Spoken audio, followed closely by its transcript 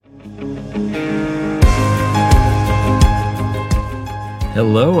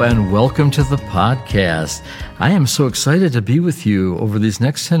Hello and welcome to the podcast. I am so excited to be with you. Over these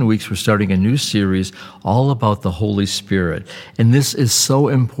next 10 weeks, we're starting a new series all about the Holy Spirit. And this is so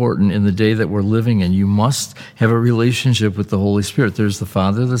important in the day that we're living in. You must have a relationship with the Holy Spirit. There's the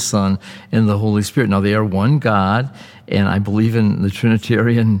Father, the Son, and the Holy Spirit. Now, they are one God, and I believe in the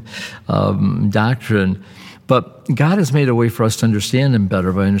Trinitarian doctrine. But God has made a way for us to understand Him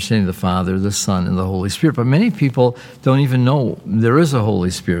better by understanding the Father, the Son, and the Holy Spirit. But many people don't even know there is a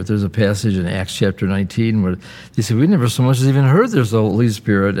Holy Spirit. There's a passage in Acts chapter 19 where they say, we never so much as even heard there's a Holy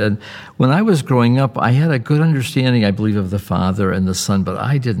Spirit. And when I was growing up, I had a good understanding, I believe, of the Father and the Son, but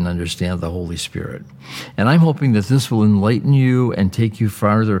I didn't understand the Holy Spirit. And I'm hoping that this will enlighten you and take you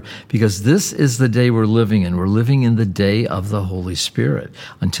farther, because this is the day we're living in. We're living in the day of the Holy Spirit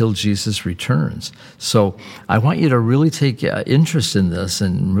until Jesus returns. So I want you to really take interest in this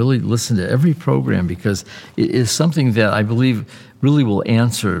and really listen to every program, because it is something that I believe really will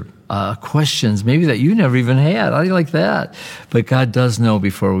answer questions maybe that you never even had. I like that. But God does know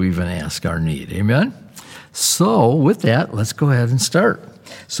before we even ask our need. Amen? So with that, let's go ahead and start.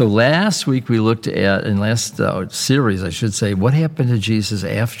 So last week we looked at, in last series, I should say, what happened to Jesus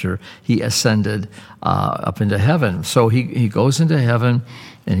after he ascended up into heaven. So he goes into heaven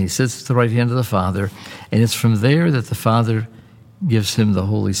and he sits at the right hand of the Father, and it's from there that the Father gives him the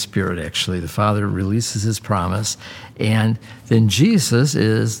Holy Spirit, actually. The Father releases his promise, and then Jesus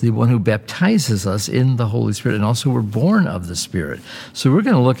is the one who baptizes us in the Holy Spirit, and also we're born of the Spirit. So we're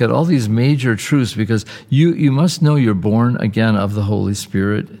going to look at all these major truths, because you must know you're born again of the Holy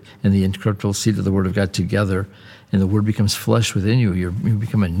Spirit and the incorruptible seed of the Word of God together, and the Word becomes flesh within you. You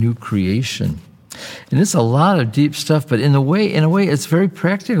become a new creation. And it's a lot of deep stuff, but in a way, it's very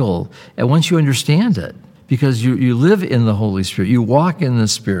practical, and once you understand it, because you live in the Holy Spirit. You walk in the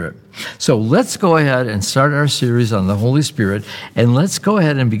Spirit. So let's go ahead and start our series on the Holy Spirit, and let's go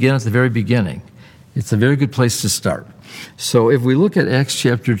ahead and begin at the very beginning. It's a very good place to start. So if we look at Acts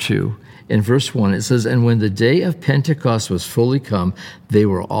chapter 2, in verse 1, it says, "And when the day of Pentecost was fully come, they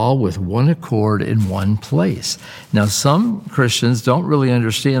were all with one accord in one place." Now, some Christians don't really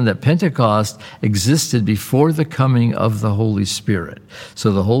understand that Pentecost existed before the coming of the Holy Spirit.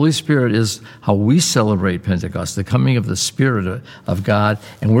 So the Holy Spirit is how we celebrate Pentecost, the coming of the Spirit of God,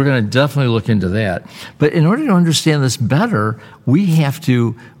 and we're going to definitely look into that. But in order to understand this better, we have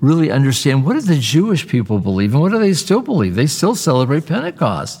to really understand, what do the Jewish people believe, and what do they still believe? They still celebrate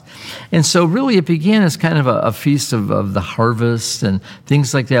Pentecost. And so really it began as kind of a feast of the harvest and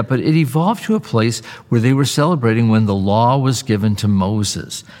things like that, but it evolved to a place where they were celebrating when the law was given to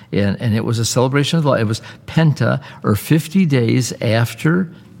Moses. And it was a celebration of the law. It was Penta, or 50 days after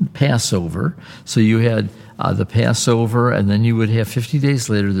Passover. So you had the Passover, and then you would have 50 days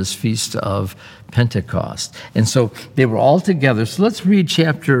later this feast of Pentecost. And so they were all together. So let's read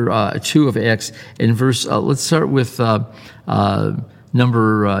chapter 2 of Acts in verse, let's start with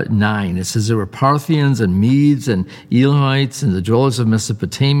number 9. It says, "There were Parthians and Medes and Elamites and the dwellers of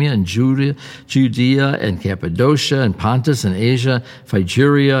Mesopotamia and Judea and Cappadocia and Pontus and Asia,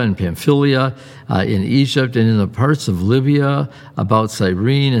 Phrygia and Pamphylia, in Egypt and in the parts of Libya about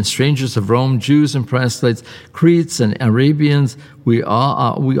Cyrene, and strangers of Rome, Jews and proselytes, Cretes and Arabians. We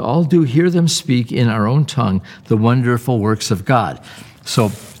all do hear them speak in our own tongue the wonderful works of God."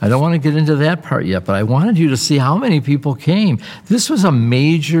 So I don't want to get into that part yet, but I wanted you to see how many people came. This was a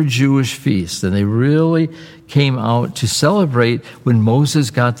major Jewish feast, and they really came out to celebrate when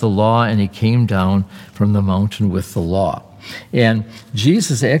Moses got the law and he came down from the mountain with the law. And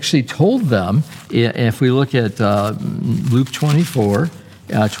Jesus actually told them, if we look at Luke 24,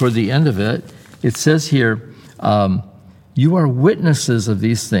 toward the end of it, it says here, "You are witnesses of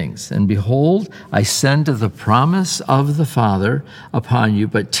these things, and behold, I send the promise of the Father upon you,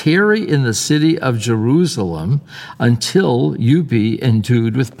 but tarry in the city of Jerusalem until you be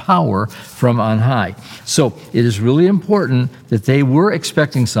endued with power from on high." So it is really important that they were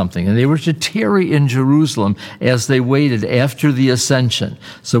expecting something, and they were to tarry in Jerusalem as they waited after the ascension.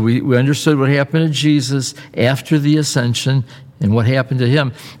 So we understood what happened to Jesus after the ascension and what happened to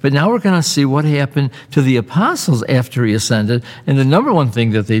him. But now we're going to see what happened to the apostles after he ascended. And the number one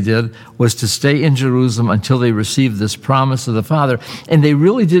thing that they did was to stay in Jerusalem until they received this promise of the Father. And they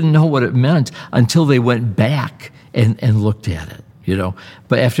really didn't know what it meant until they went back and looked at it,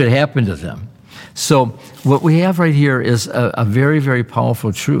 but after it happened to them. So what we have right here is a very, very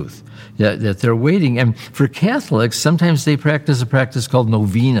powerful truth. That they're waiting. And for Catholics, sometimes they practice a practice called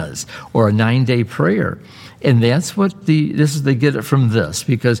novenas, or a 9-day prayer. And that's what they get it from this,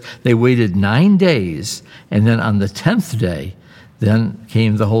 because they waited 9 days, and then on the 10th day, then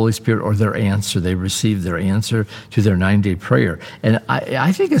came the Holy Spirit, or their answer. They received their answer to their 9-day prayer. And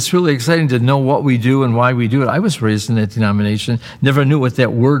I think it's really exciting to know what we do and why we do it. I was raised in that denomination, never knew what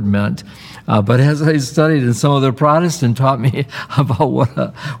that word meant. But as I studied, and some of the Protestant taught me about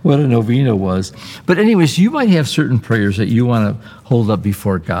what a novena was. But anyways, you might have certain prayers that you want to hold up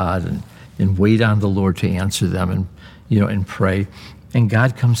before God and wait on the Lord to answer them, and pray. And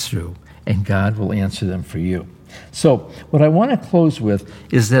God comes through, and God will answer them for you. So what I want to close with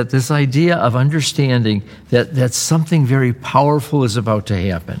is that this idea of understanding that something very powerful is about to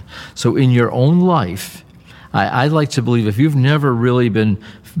happen. So in your own life, I like to believe if you've never really been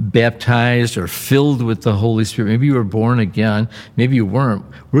baptized or filled with the Holy Spirit, maybe you were born again, maybe you weren't.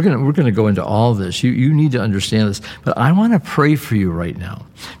 We're going to go into all this. You need to understand this. But I want to pray for you right now,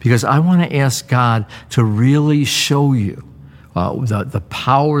 because I want to ask God to really show you the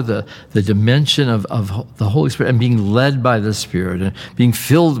power, the dimension of the Holy Spirit, and being led by the Spirit and being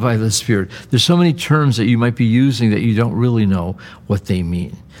filled by the Spirit. There's so many terms that you might be using that you don't really know what they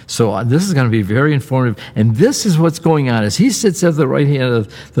mean. So this is going to be very informative. And this is what's going on. As he sits at the right hand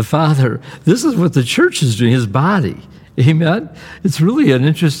of the Father, this is what the church is doing, his body. Amen? It's really an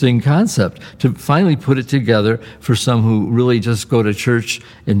interesting concept to finally put it together for some who really just go to church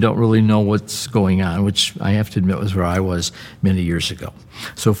and don't really know what's going on, which I have to admit was where I was many years ago.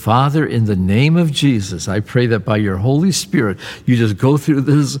 So, Father, in the name of Jesus, I pray that by your Holy Spirit, you just go through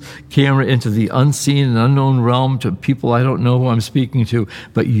this camera into the unseen and unknown realm to people I don't know who I'm speaking to,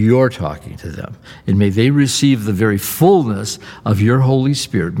 but you're talking to them. And may they receive the very fullness of your Holy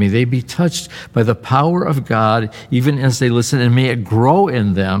Spirit. May they be touched by the power of God, even as they listen, and may it grow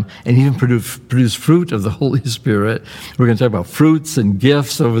in them and even produce fruit of the Holy Spirit. We're going to talk about fruits and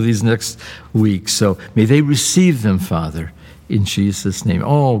gifts over these next weeks. So may they receive them, Father, in Jesus' name.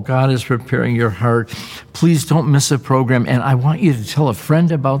 Oh, God is preparing your heart. Please don't miss a program. And I want you to tell a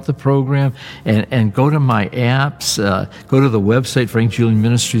friend about the program and go to my apps, go to the website,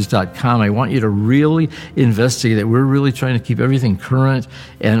 frankjulianministries.com. I want you to really investigate it. We're really trying to keep everything current.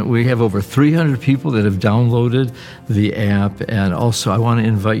 And we have over 300 people that have downloaded the app. And also, I want to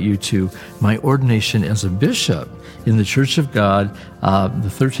invite you to my ordination as a bishop in the Church of God, the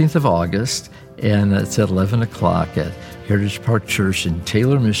 13th of August. And it's at 11 o'clock at Heritage Park Church in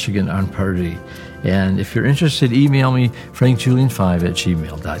Taylor, Michigan on Party. And if you're interested, email me,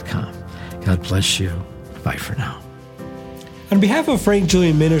 frankjulian5@gmail.com. God bless you. Bye for now. On behalf of Frank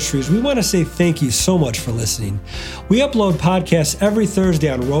Julian Ministries, we want to say thank you so much for listening. We upload podcasts every Thursday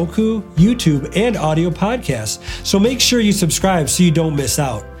on Roku, YouTube, and audio podcasts, so make sure you subscribe so you don't miss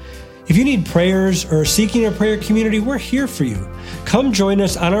out. If you need prayers or seeking a prayer community, we're here for you. Come join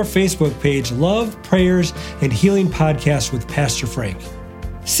us on our Facebook page, Love, Prayers, and Healing Podcast with Pastor Frank.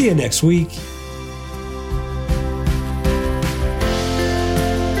 See you next week.